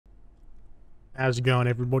How's it going,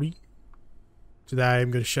 everybody? Today I'm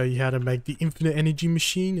going to show you how to make the infinite energy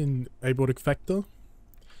machine in Abiotic Factor.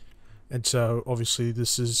 And so obviously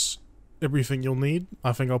this is everything you'll need.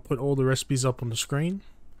 I think I'll put all the recipes up on the screen.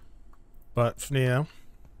 But for now,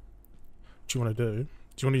 what you want to do,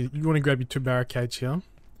 you want to grab your two barricades here.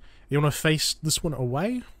 You want to face this one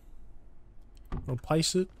away. I'll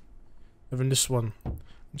place it. And then this one.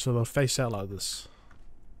 So they'll face out like this.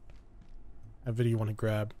 And then you want to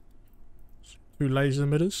grab two laser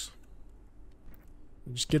emitters.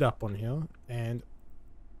 Just get up on here and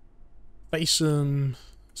face them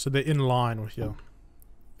so they're in line with you.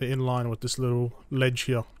 They're in line with this little ledge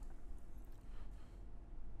here.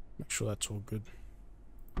 Make sure that's all good.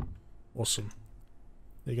 Awesome.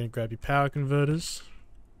 You're going to grab your power converters.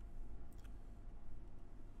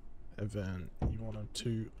 And then you want them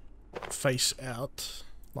to face out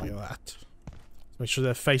like that. Make sure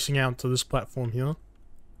they're facing out to this platform here.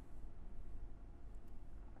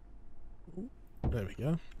 There we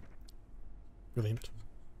go. Brilliant.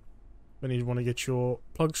 Then you want to get your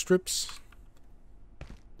plug strips.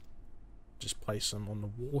 Just place them on the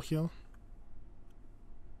wall here.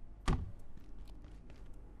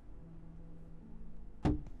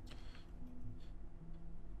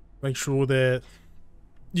 Make sure they're...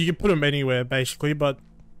 You can put them anywhere basically, but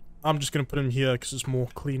I'm just going to put them here because it's more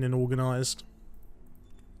clean and organized.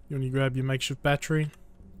 You want to grab your makeshift battery.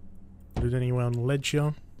 Put it anywhere on the ledge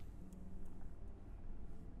here.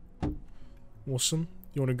 Awesome.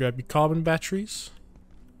 You want to grab your carbon batteries.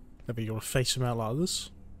 Maybe you want to face them out like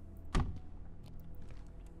this.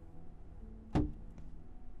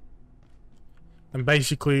 And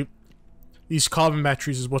basically, these carbon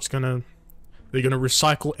batteries is what's gonna... They're gonna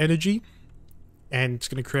recycle energy. And it's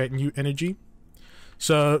gonna create new energy.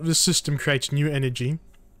 So this system creates new energy.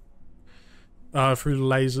 Through the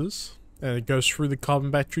lasers. And it goes through the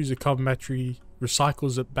carbon batteries. The carbon battery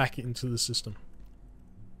recycles it back into the system.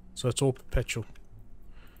 So it's all perpetual.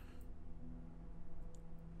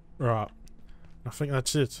 Right. I think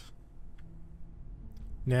that's it.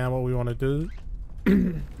 Now what we want to do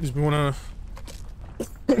is we want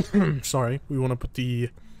to... Sorry. We want to put the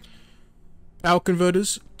power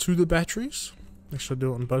converters to the batteries. Make sure I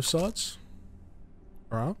do it on both sides.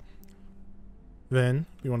 Alright. Then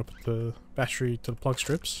we want to put the battery to the plug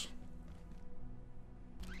strips.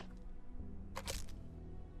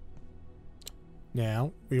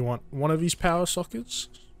 Now, we want one of these power sockets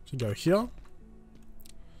to go here.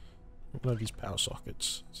 One of these power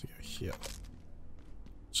sockets to go here.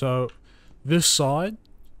 So, this side,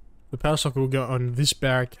 the power socket will go on this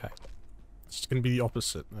barricade. It's going to be the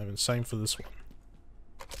opposite. And same for this one.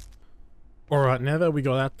 Alright, now that we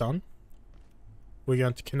got that done, we're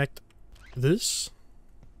going to connect this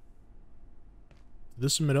to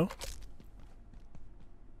this emitter,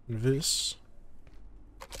 and this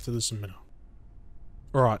to this emitter.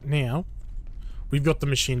 Alright, now, we've got the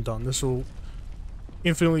machine done. This will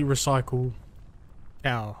infinitely recycle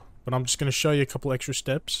power. But I'm just going to show you a couple extra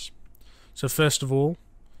steps. So first of all,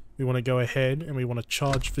 we want to go ahead and we want to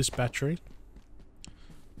charge this battery.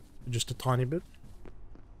 Just a tiny bit.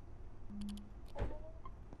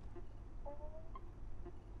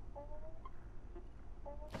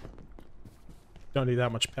 Don't need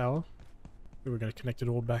that much power. We're going to connect it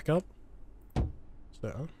all back up.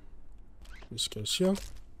 So... this goes here.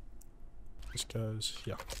 This goes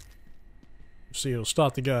here. See, it'll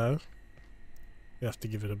start to go. You have to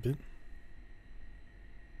give it a bit.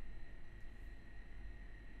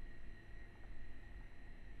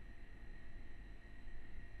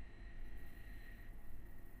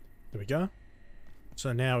 There we go.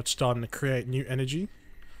 So now it's starting to create new energy.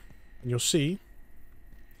 And you'll see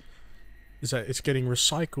is that it's getting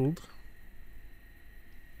recycled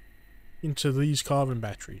into these carbon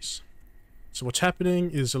batteries. So what's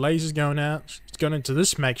happening is the laser's going out, it's going into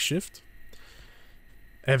this makeshift,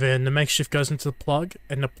 and then the makeshift goes into the plug,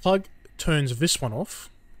 and the plug turns this one off,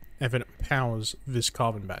 and then it powers this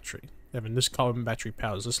carbon battery. And then this carbon battery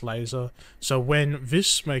powers this laser. So when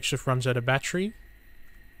this makeshift runs out of battery,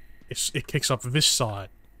 it kicks up this side.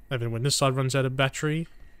 And then when this side runs out of battery,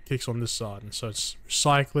 it kicks on this side. And so it's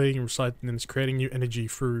recycling and recycling, and it's creating new energy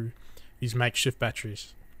through these makeshift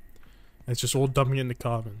batteries. And it's just all dumping into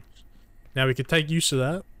carbon. Now we can take use of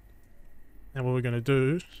that, and what we're going to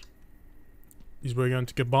do is we're going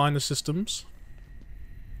to combine the systems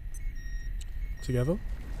together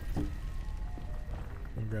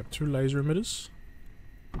and grab two laser emitters.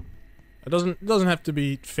 It doesn't have to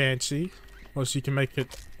be fancy. Obviously you can make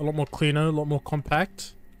it a lot more cleaner, a lot more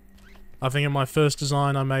compact. I think in my first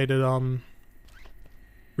design I made it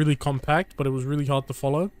really compact, but it was really hard to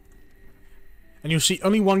follow. And you'll see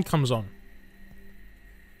only one comes on.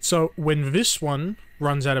 So when this one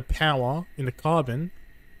runs out of power in the carbon,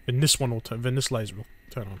 then this one will turn, then this laser will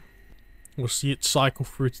turn on. We'll see it cycle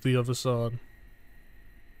through to the other side.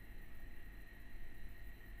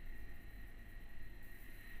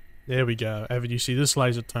 There we go. Evan, you see this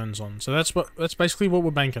laser turns on. So that's basically what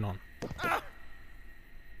we're banking on.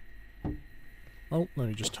 Oh, let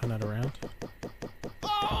me just turn that around.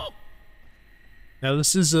 Now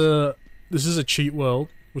this is a cheat world,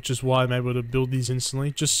 which is why I'm able to build these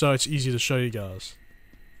instantly, just so it's easy to show you guys.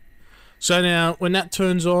 So now, when that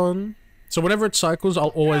turns on, so whenever it cycles, I'll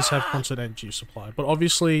always have constant energy supply. But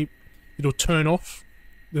obviously, it'll turn off.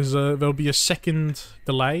 There'll be a second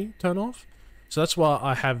delay turn off. So that's why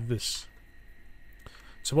I have this.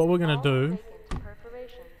 So what we're gonna do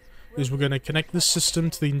is we're gonna connect this system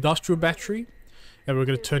to the industrial battery, and we're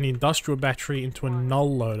gonna turn the industrial battery into a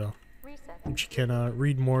null loader, which you can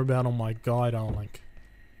read more about on my guide I'll link.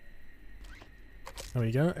 There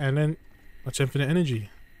we go, and then that's infinite energy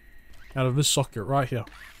out of this socket right here.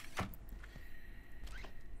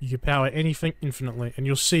 You can power anything infinitely, and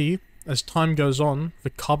you'll see as time goes on, the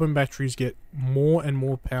carbon batteries get more and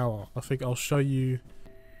more power. I think I'll show you.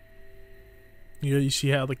 Yeah, you see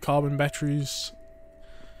how the carbon batteries,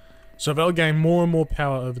 so they'll gain more and more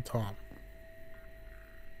power over time.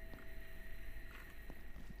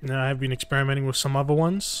 Now I have been experimenting with some other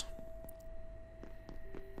ones.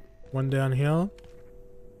 One down here.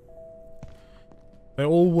 They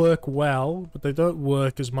all work well, but they don't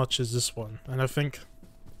work as much as this one. And I think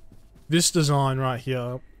this design right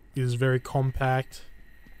here is very compact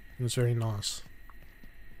and it's very nice.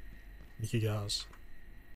 Thank you guys.